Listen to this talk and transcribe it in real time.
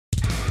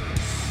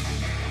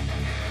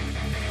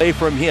Away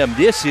from him.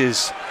 This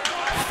is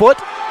foot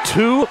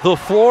to the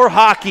floor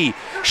hockey.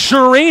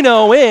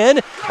 Shreveport in.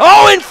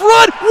 Oh, in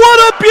front! What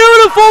a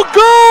beautiful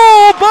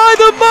goal by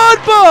the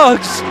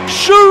Mudbugs!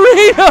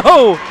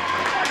 Shreveport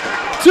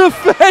to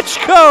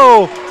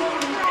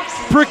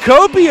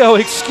Procopio,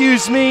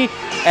 excuse me.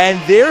 And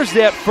there's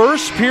that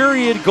first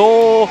period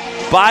goal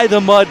by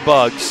the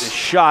Mudbugs.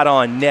 Shot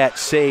on net,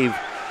 save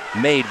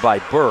made by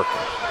Burke.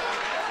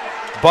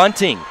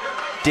 Bunting,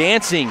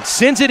 dancing,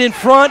 sends it in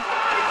front,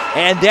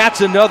 and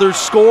that's another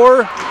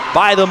score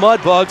by the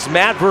Mudbugs.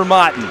 Matt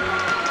Vermaeten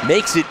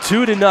makes it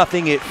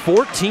 2-0 at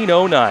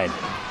 14:09.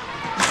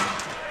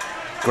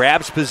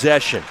 Grabs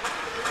possession.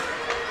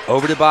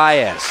 Over to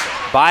Baez.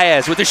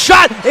 Baez with a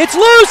shot. It's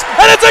loose,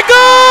 and it's a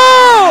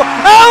goal!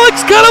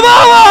 Alex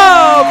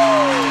Konovalov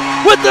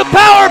with the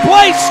power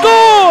play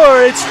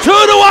score. It's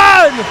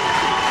 2-1.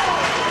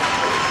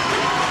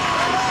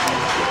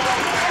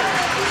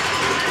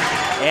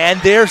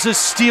 And there's a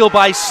steal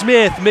by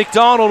Smith.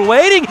 McDonald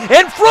waiting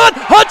in front.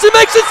 Hudson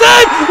makes a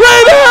save.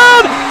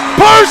 Rebound!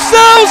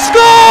 Purcell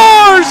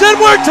scores, and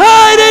we're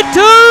tied at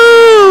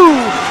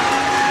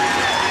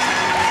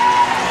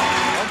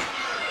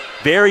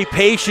 2. Very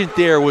patient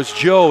there was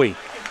Joey.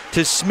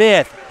 To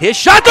Smith. His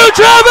shot through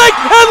traffic,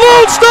 and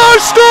Lone Star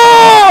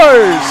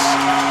scores!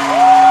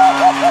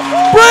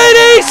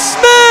 Brady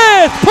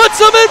Smith puts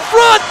them in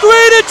front,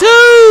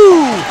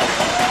 3-2.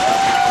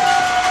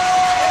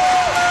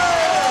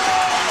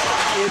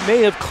 It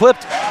may have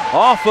clipped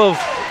off of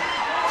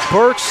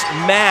Burke's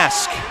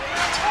mask.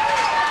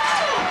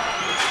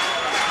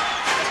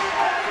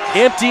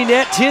 Empty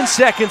net, 10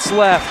 seconds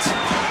left.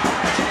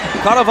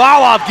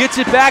 Konovalov gets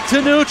it back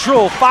to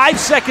neutral. 5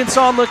 seconds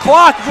on the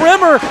clock.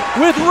 Brimmer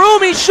with room.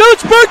 He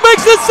shoots. Burke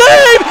makes the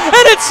save,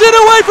 and it's sent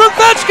away from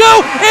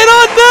Fetchko and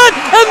on net.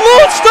 And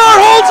Lone Star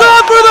holds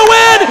on for the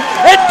win.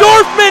 And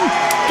Dorfman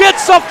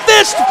gets a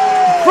fist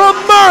from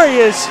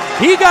Murray as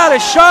he got a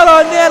shot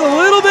on net a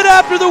little bit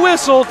after the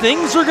whistle.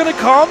 Things are going to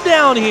calm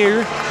down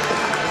here.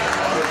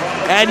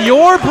 And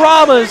your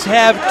Brahmas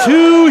have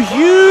 2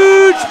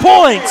 huge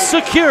points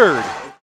secured.